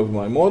 3 of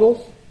my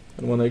models.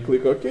 And when I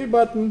click OK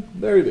button,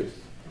 there it is,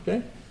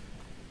 okay?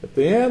 At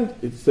the end,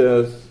 it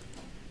says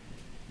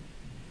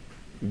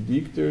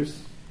predictors.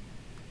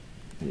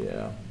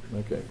 Yeah,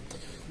 okay.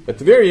 At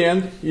the very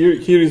end,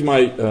 here is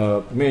my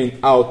main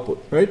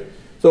output, right?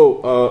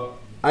 So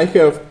I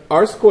have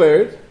R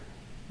squared,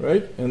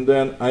 right? And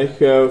then I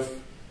have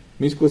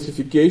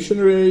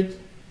misclassification rate.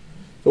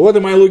 So what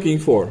am I looking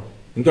for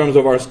in terms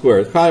of R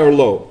squared? High or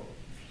low?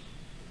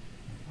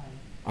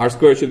 R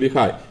squared should be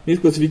high.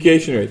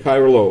 Misclassification rate, high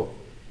or low?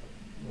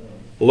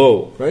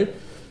 Low, right?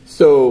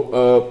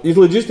 So is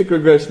logistic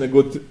regression a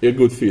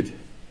good fit?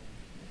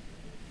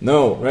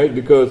 No, right?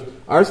 Because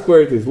R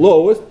squared is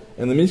lowest,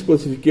 and the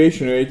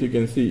misclassification rate you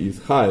can see is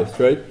highest,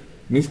 right?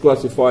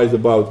 Misclassifies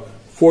about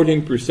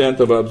 14%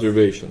 of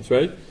observations,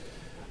 right?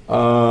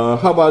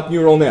 How about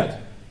neural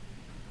net?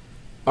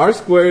 R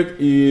squared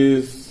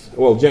is,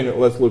 well,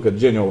 let's look at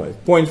generalized,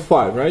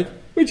 0.5, right?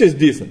 Which is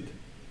decent.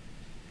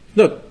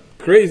 Not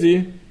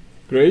crazy,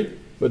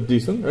 great, but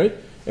decent, right?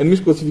 And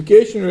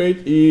misclassification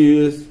rate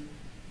is,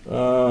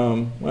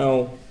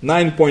 well,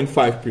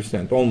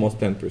 9.5%, almost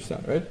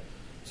 10%, right?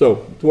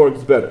 So it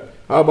works better.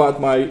 How about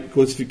my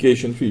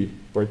classification tree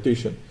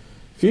partition?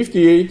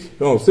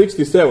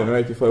 67,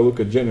 right, if I look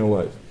at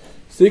generalized.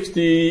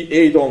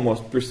 68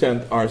 almost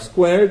percent R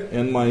squared,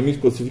 and my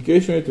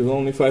misclassification rate is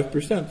only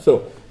 5%.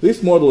 So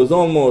this model is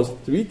almost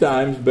 3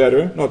 times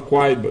better, not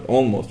quite, but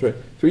almost, right?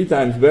 3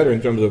 times better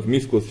in terms of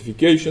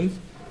misclassifications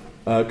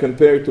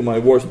compared to my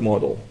worst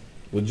model,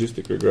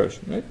 logistic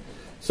regression, right?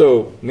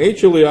 So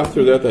naturally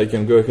after that I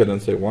can go ahead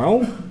and say,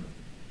 well,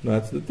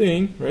 that's the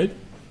thing, right?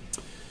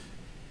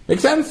 Make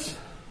sense?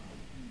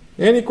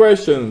 Any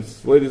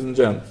questions, ladies and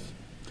gents?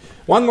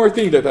 One more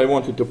thing that I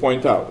wanted to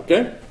point out,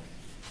 okay?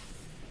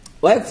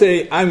 Let's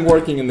say I'm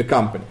working in the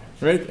company,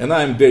 right? And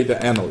I'm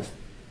data analyst.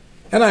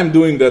 And I'm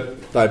doing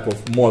that type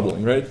of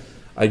modeling, right?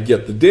 I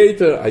get the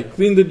data, I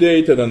clean the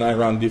data, then I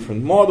run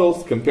different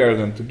models, compare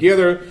them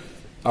together,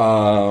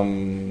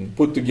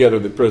 put together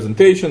the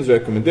presentations,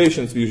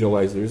 recommendations,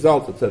 visualize the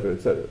results, etc.,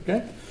 etc.,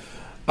 okay?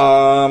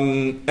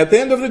 At the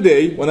end of the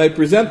day, when I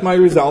present my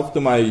results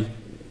to my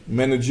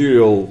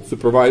managerial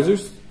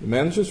supervisors, the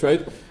managers,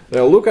 right?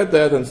 They'll look at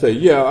that and say,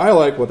 yeah, I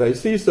like what I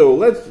see, so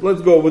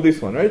let's go with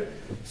this one, right?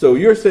 So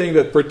you're saying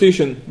that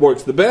partition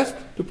works the best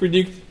to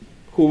predict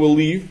who will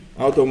leave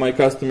out of my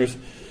customers.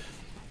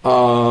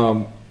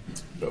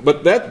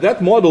 But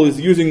that model is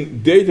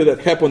using data that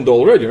happened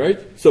already, right?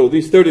 So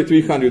these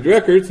 3,300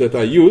 records that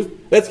I used,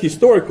 that's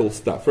historical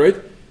stuff, right?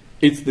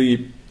 It's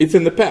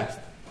in the past,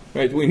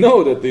 right? We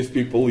know that these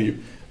people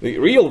leave. The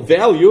real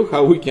value,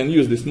 how we can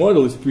use this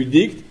model, is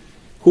predict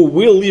who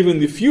will leave in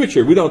the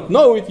future. We don't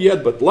know it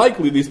yet, but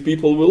likely these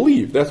people will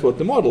leave. That's what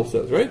the model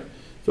says, right?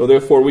 So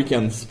therefore we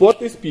can spot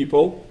these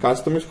people,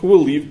 customers who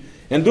will leave,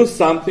 and do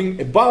something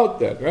about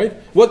that, right?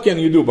 What can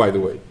you do, by the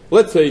way?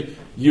 Let's say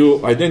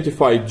you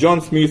identify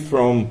John Smith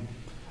from,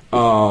 I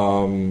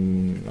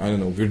don't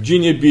know,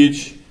 Virginia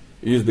Beach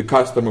is the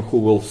customer who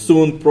will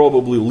soon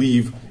probably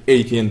leave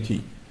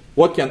AT&T.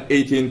 What can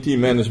AT&T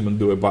management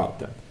do about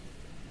that?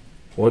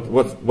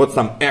 What's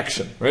some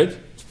action, right?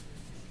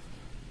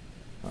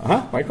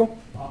 Michael?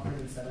 Offer an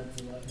incentive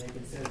to what they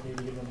consider,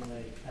 maybe give them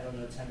like, I don't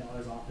know,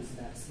 $10 off his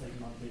next like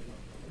monthly phone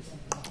or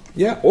something.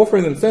 Yeah, offer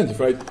an incentive,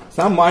 right?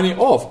 Some money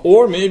off.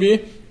 Or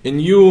maybe a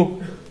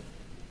new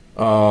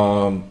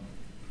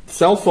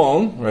cell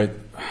phone, right?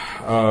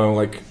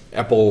 Like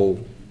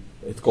Apple,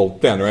 it's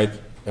called 10, right?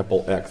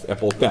 Apple X,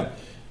 Apple 10.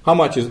 How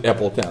much is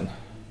Apple 10?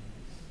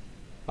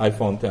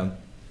 iPhone 10?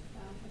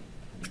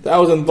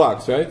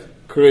 $1,000, right?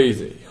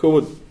 Crazy.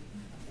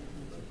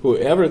 Who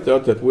ever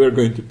thought that we're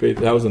going to pay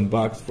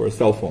 $1,000 for a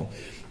cell phone?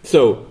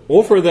 So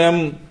offer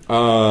them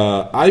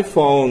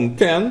iPhone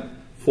 10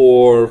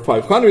 for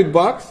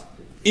 $500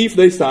 if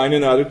they sign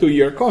another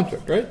 2-year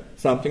contract, right?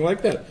 Something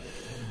like that.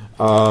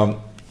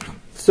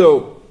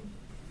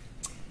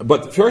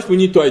 But first we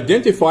need to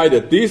identify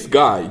that this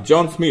guy,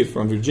 John Smith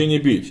from Virginia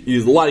Beach,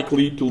 is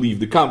likely to leave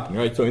the company,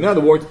 right? So in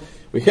other words,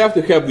 we have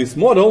to have this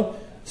model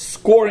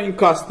scoring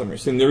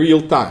customers in the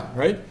real time,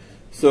 right?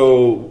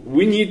 So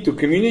we need to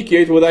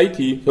communicate with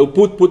IT, so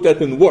put that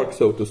in work,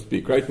 so to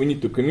speak, right? We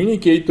need to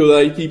communicate to the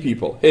IT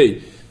people.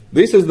 Hey,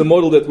 this is the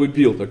model that we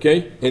built,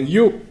 okay? And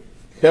you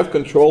have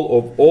control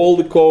of all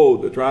the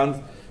code that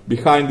runs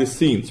behind the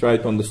scenes,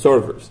 right, on the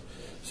servers.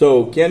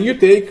 So can you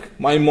take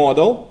my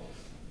model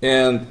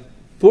and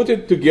put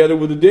it together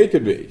with the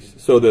database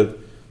so that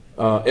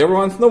every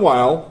once in a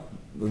while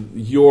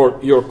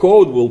your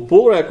code will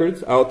pull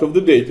records out of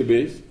the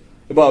database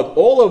about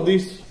all of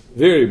these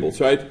variables,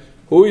 right?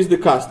 Who is the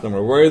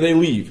customer? Where they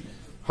live?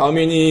 How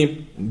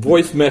many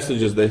voice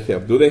messages they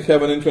have? Do they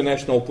have an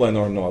international plan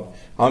or not?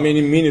 How many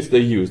minutes they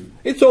used?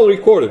 It's all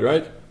recorded,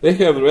 right? They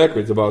have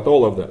records about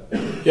all of that.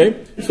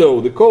 Okay?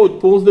 So the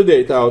code pulls the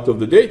data out of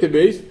the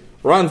database,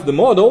 runs the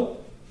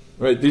model,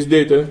 right? This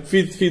data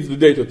feeds the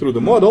data through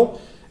the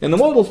model, and the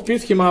model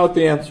spits him out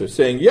the answer,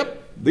 saying,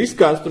 yep, this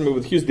customer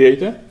with his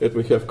data that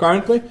we have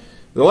currently,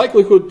 the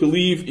likelihood to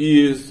leave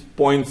is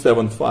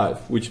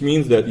 0.75, which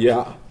means that,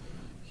 yeah,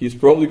 he's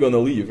probably going to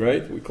leave,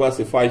 right? We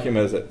classify him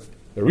as a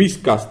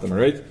risk customer,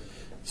 right?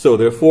 So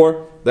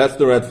therefore, that's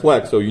the red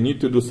flag. So you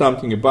need to do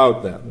something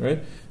about that, right?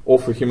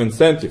 Offer him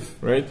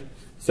incentive, right?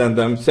 Send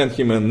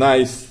him a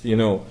nice,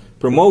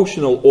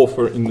 promotional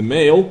offer in the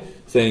mail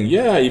saying,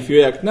 yeah, if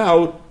you act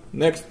now,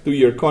 next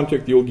 2-year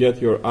contract, you'll get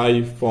your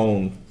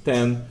iPhone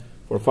 10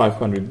 for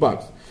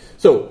 $500.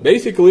 So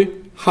basically,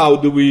 how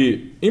do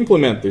we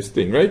implement this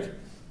thing, right?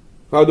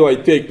 how do I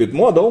take that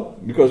model?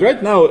 Because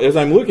right now, as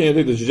I'm looking at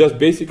it, it's just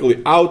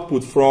basically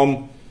output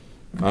from,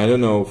 I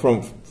don't know,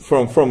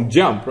 from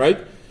jump, right?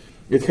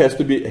 It has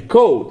to be a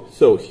code.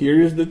 So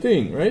here is the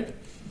thing, right?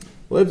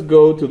 Let's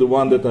go to the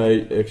one that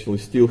I actually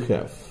still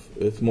have.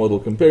 It's model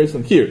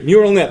comparison. Here,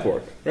 neural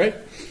network, right?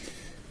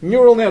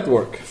 Neural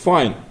network,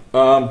 fine.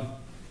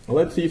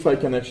 Let's see if I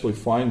can actually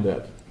find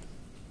that.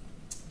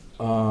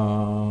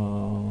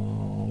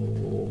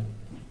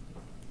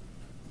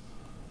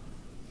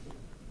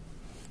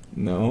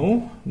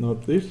 No,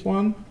 not this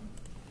one.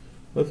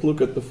 Let's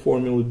look at the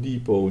formula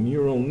depot.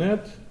 Neural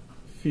net,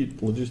 fit,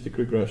 logistic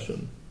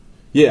regression.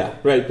 Yeah,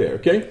 right there,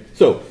 okay?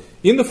 So,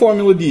 in the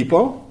formula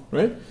depot,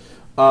 right,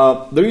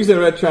 there is a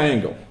red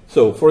triangle.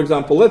 So, for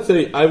example, let's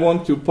say I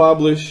want to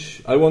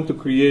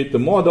create the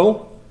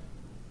model.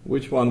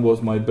 Which one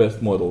was my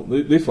best model?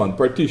 This one,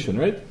 partition,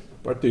 right?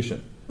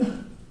 Partition.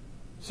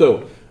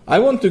 So, I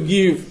want to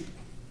give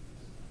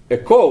a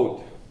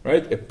code,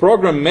 right, a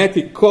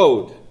programmatic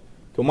code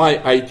to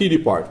my IT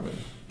department,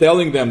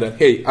 telling them that,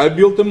 hey, I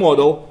built a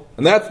model,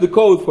 and that's the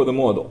code for the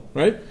model,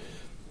 right?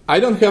 I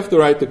don't have to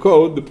write the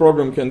code, the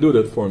program can do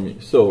that for me.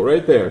 So,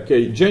 right there,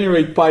 okay,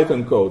 generate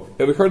Python code.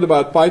 Have you heard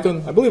about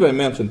Python? I believe I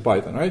mentioned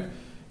Python, right?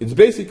 It's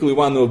basically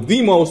one of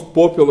the most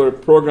popular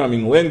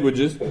programming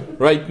languages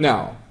right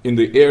now in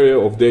the area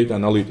of data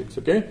analytics,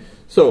 okay?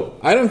 So,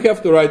 I don't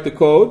have to write the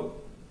code.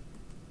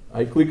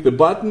 I click the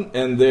button,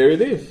 and there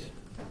it is.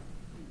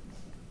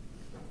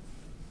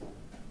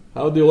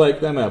 How do you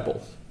like them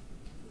apples?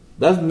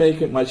 Doesn't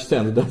make much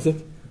sense, does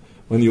it?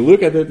 When you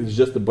look at it, it's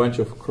just a bunch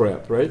of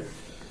crap, right?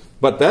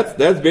 But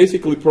that's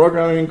basically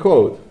programming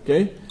code,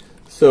 okay?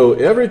 So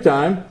every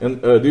time,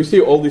 and do you see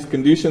all these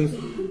conditions?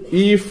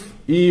 If,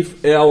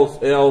 else,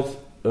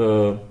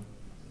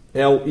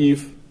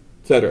 if,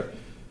 etc.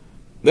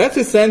 That's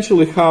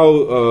essentially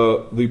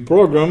how the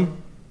program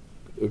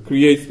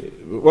creates,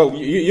 well,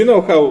 you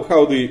know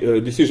how the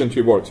decision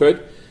tree works, right?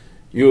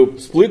 You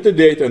split the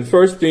data, and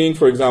first thing,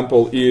 for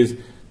example, is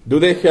do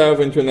they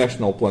have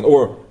international plan?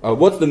 Or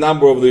what's the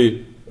number of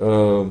the,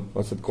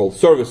 what's it called,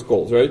 service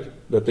calls, right,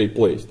 that they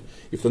placed?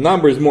 If the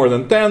number is more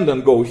than 10,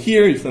 then go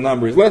here. If the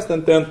number is less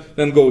than 10,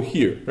 then go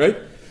here, right?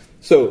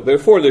 So,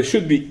 therefore, there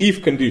should be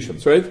if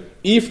conditions, right?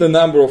 If the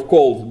number of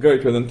calls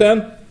greater than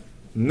 10,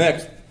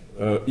 next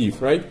if,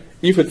 right?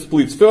 If it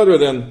splits further,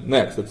 then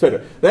next,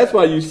 etc. That's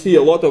why you see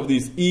a lot of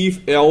these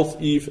if, else,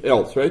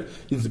 right?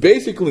 It's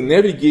basically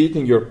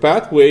navigating your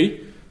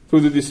pathway through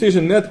the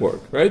decision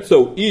network, right?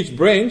 So each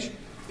branch,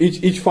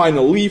 each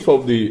final leaf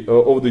of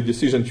the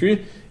decision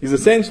tree is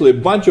essentially a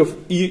bunch of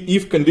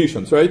if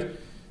conditions, right?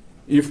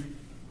 If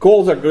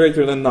calls are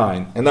greater than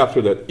 9, and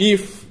after that,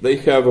 if they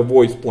have a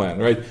voice plan,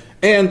 right?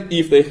 And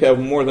if they have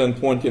more than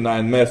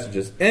 29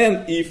 messages,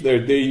 and if their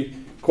day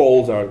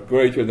calls are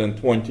greater than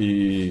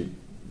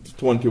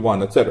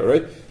 21, etc.,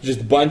 right?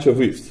 Just a bunch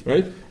of ifs,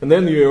 right? And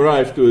then you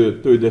arrive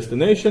to a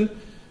destination,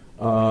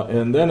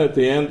 and then at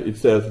the end it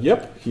says,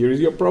 yep, here is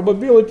your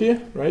probability,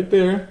 right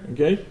there,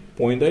 okay,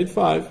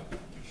 0.85.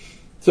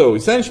 So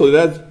essentially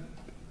that's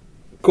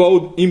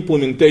code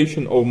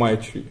implementation of my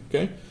tree,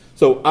 okay?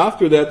 So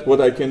after that, what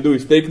I can do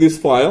is take this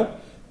file,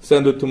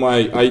 send it to my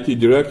IT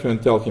director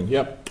and tell him,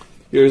 yep,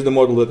 here's the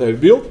model that I've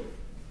built,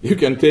 you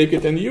can take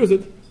it and use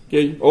it,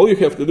 okay? All you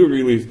have to do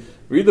really is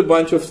read a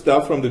bunch of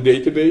stuff from the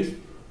database,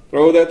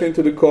 throw that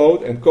into the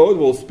code, and code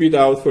will spit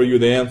out for you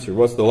the answer.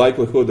 What's the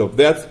likelihood of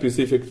that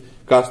specific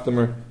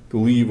customer to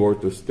leave or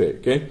to stay,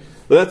 okay?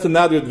 So that's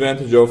another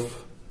advantage of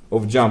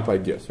JUMP, I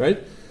guess,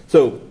 right?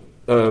 So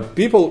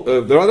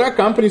there are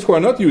companies who are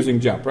not using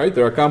JUMP, right?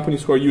 There are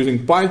companies who are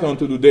using Python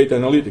to do data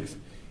analytics.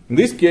 In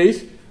this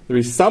case, there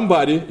is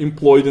somebody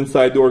employed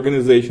inside the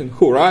organization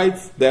who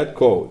writes that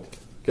code,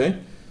 okay?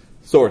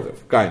 Sort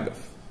of, kind of.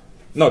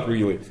 Not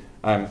really.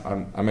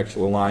 I'm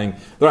actually lying.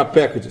 There are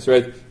packages,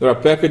 right? There are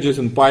packages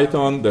in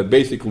Python that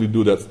basically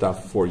do that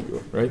stuff for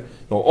you, right?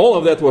 So all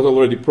of that was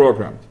already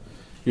programmed.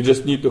 You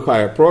just need to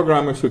hire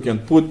programmers who can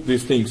put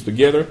these things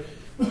together,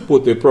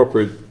 put the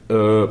appropriate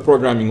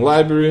programming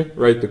library,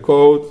 write the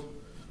code,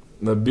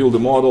 build a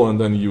model, and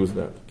then use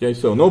that. Okay,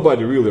 so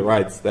nobody really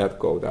writes that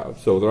code out.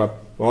 So there are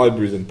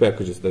libraries and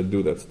packages that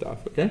do that stuff.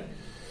 Okay,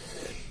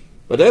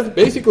 but that's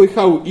basically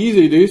how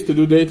easy it is to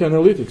do data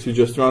analytics. You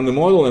just run the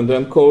model, and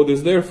then code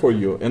is there for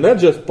you. And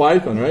that's just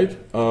Python, right?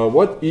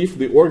 What if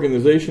the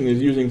organization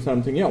is using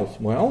something else?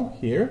 Well,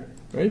 here,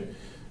 right,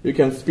 you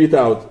can spit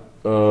out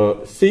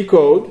C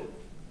code.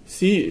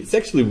 C, it's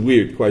actually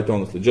weird, quite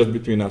honestly, just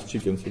between us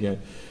chickens again.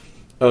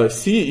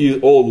 C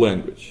is old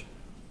language,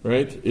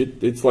 right?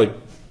 It's like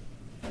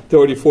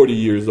 30, 40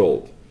 years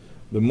old.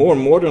 The more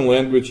modern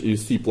language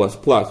is C++,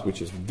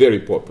 which is very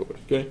popular,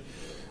 okay?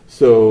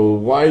 So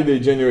why they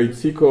generate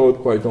C code,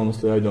 quite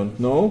honestly, I don't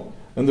know.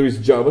 And there is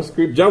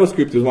JavaScript.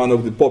 JavaScript is one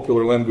of the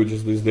popular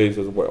languages these days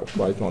as well,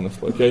 quite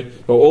honestly, okay?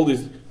 So all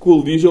these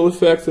cool visual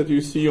effects that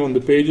you see on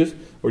the pages,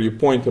 where you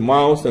point a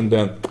mouse and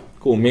then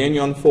cool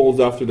menu unfolds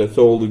after that,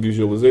 so all the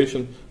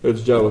visualization,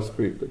 that's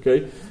JavaScript,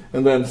 okay?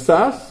 And then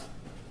SAS.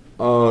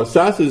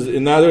 SAS is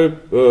another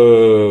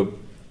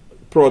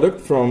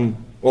product from,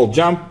 well,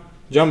 JUMP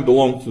Jump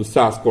belongs to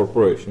SAS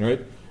Corporation,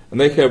 right? And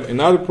they have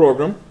another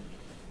program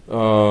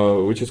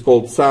which is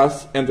called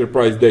SAS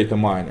Enterprise Data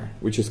Miner,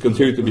 which is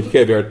considered to be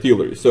heavy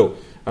artillery. So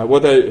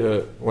what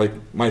I, like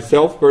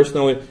myself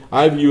personally,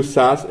 I view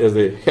SAS as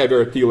a heavy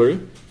artillery,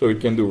 so it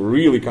can do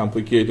really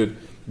complicated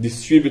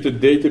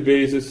distributed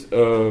databases,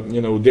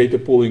 data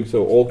pooling,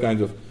 so all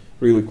kinds of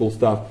really cool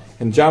stuff.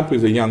 And JUMP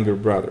is a younger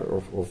brother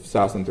of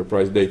SAS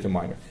Enterprise Data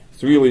Miner.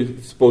 It's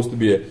really supposed to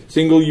be a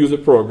single user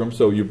program,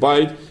 so you buy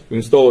it, you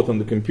install it on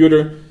the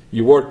computer,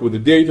 you work with the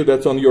data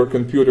that's on your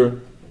computer,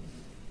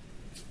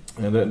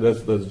 and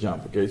that's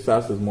JUMP. Okay,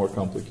 SAS is more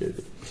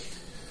complicated.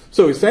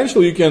 So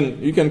essentially,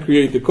 you can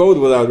create the code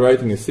without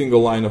writing a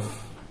single line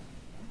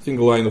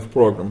of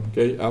program.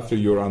 Okay, after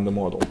you run the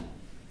model.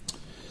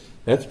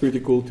 That's pretty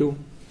cool too.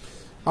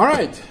 All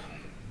right,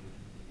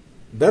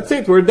 that's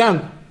it. We're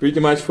done pretty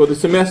much for the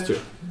semester.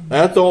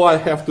 That's all I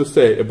have to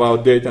say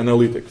about data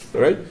analytics.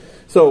 All right.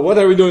 So what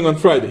are we doing on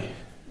Friday?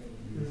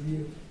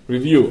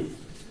 Review.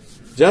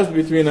 Just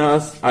between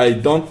us, I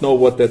don't know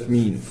what that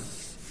means.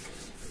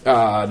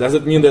 Does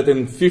it mean that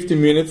in 50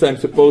 minutes I'm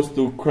supposed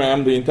to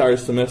cram the entire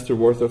semester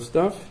worth of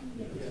stuff?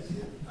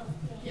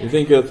 You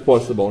think that's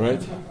possible,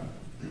 right?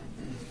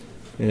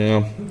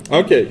 Yeah.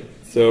 Okay,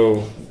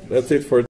 so that's it for